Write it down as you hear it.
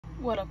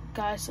What up,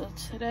 guys? So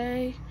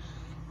today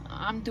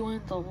I'm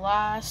doing the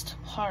last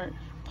part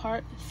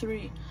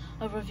 3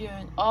 of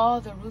reviewing all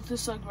the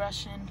Ruthless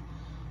Aggression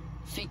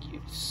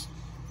figures.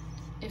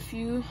 If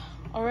you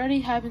already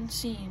haven't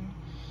seen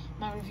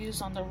my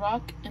reviews on The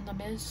Rock and The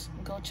Miz,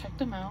 go check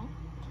them out.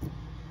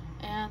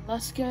 And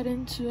let's get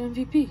into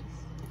MVP.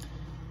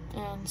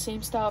 And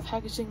same style of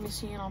packaging we've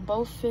seen on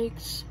both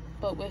figs,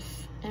 but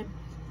with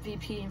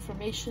MVP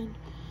information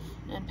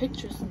and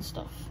pictures and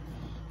stuff.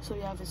 So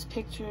we have his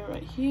picture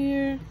right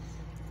here,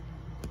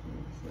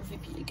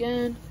 MVP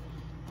again,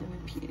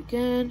 MVP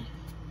again,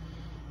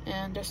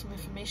 and there's some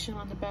information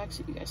on the back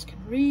so you guys can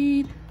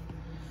read.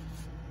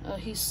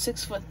 He's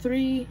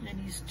 6'3"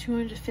 and he's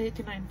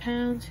 259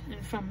 pounds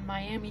and from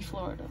Miami,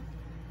 Florida.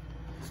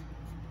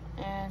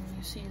 And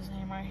you see his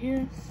name right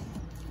here,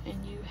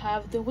 and you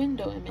have the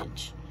window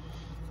image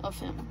of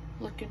him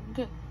looking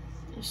good.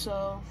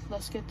 So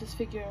let's get this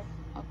figure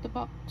out the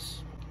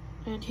box.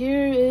 And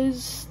here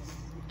is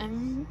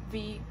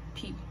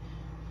MVP,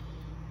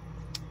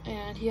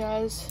 and he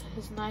has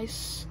his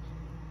nice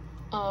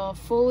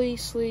fully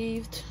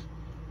sleeved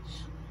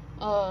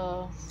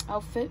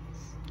outfit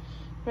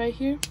right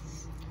here,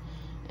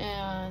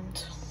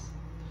 and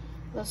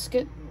let's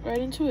get right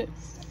into it.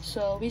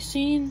 So we've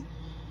seen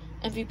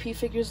MVP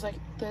figures like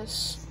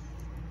this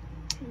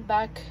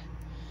back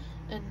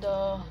in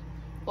the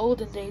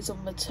olden days of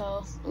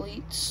Mattel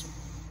Elites.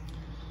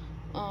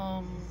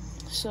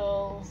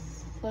 So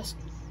let's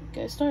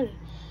get started.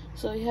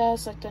 So he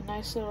has like the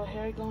nice little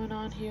hair going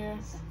on here.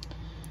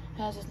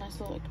 He has his nice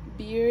little like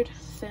beard,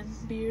 thin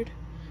beard,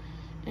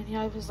 and he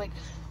has his like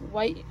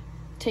white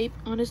tape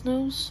on his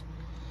nose,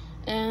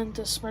 and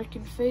the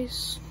smirking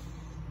face,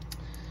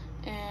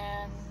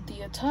 and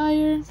the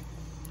attire,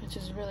 which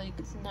is really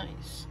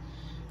nice.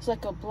 It's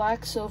like a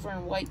black, silver,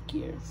 and white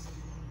gear,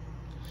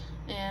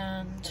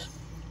 and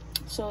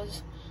so I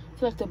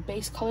feel like the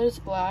base color is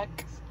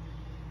black.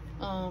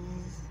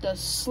 The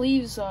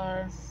sleeves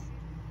are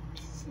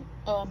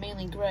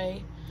mainly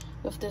gray,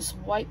 with this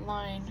white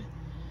line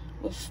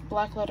with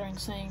black lettering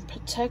saying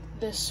protect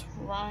this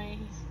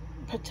ring.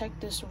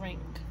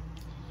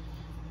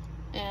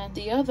 And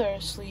the other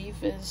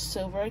sleeve is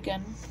silver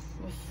again,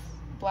 with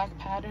black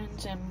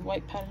patterns and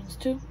white patterns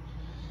too.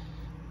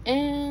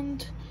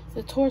 And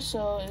the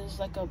torso is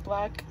like a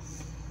black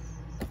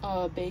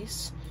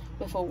base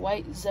with a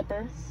white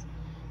zipper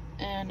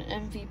and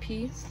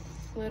MVP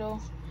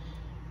little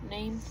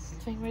name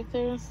thing right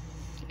there,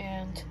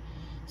 and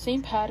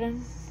same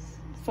pattern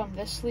from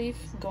this sleeve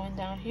going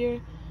down here,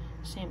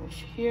 same with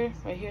here.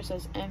 Right here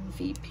says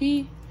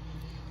MVP,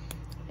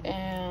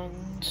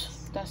 and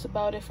that's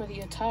about it for the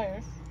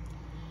attire.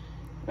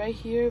 Right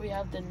here we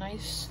have the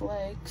nice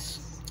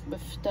legs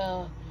with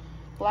the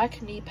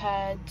black knee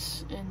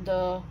pads and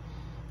the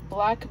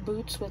black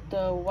boots with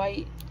the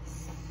white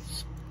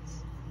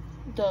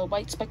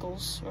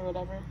speckles or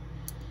whatever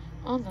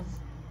on them.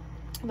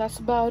 That's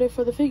about it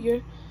for the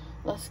figure.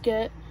 Let's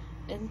get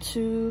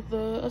into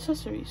the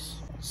accessories.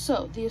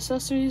 So the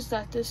accessories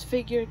that this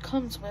figure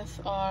comes with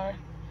are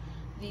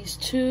these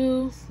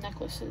two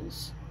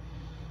necklaces.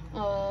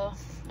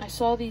 I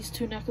saw these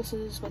two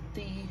necklaces with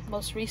the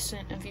most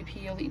recent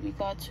MVP Elite we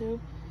got to.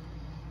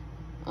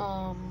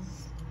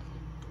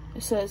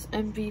 It says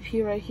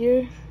MVP right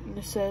here, and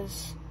it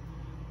says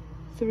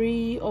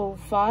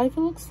 305 it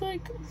looks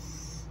like,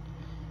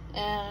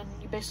 and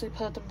you basically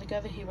put them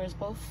together. He wears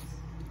both,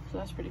 so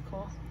that's pretty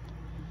cool.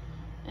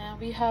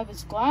 And we have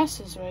his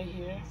glasses right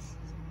here,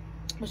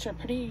 which are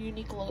pretty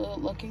unique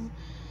looking.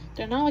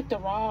 They're not like the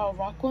raw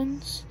Rock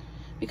ones,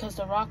 because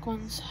the Rock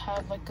ones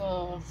have like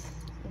a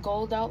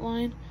gold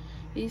outline.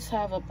 These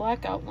have a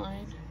black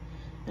outline,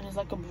 and it's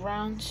like a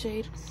brown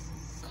shade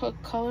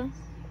color.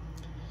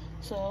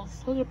 So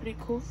those are pretty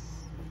cool.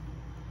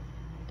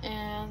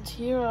 And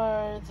here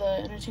are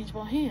the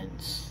interchangeable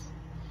hands.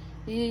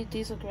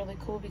 These look really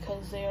cool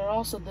because they are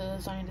also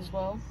designed as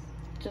well,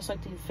 just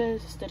like the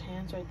fisted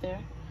hands right there.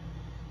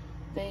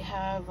 They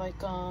have like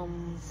the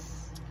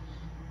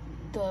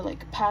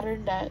like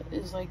pattern that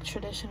is like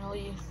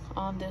traditionally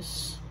on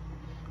this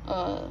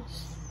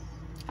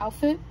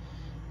outfit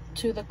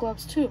to the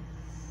gloves too.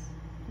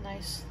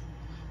 Nice.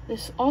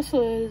 This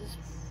also is,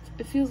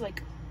 it feels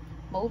like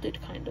molded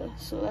kinda,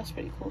 so that's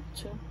pretty cool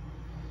too.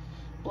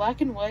 Black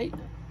and white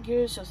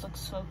gears just look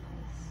so cool.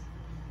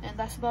 And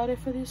that's about it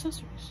for the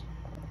accessories.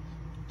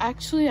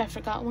 Actually, I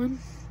forgot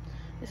one.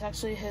 It's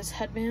actually his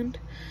headband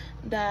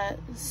that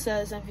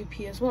says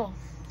MVP as well.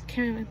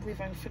 Can't even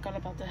believe I forgot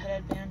about the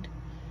headband.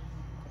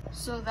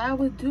 So that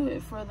would do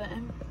it for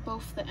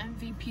both the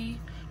MVP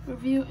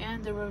review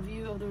and the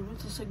review of the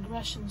Ruthless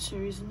Aggression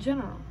series in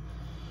general.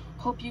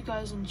 Hope you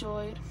guys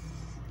enjoyed,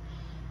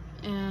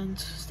 and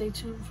stay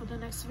tuned for the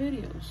next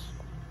videos.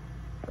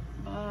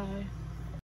 Bye.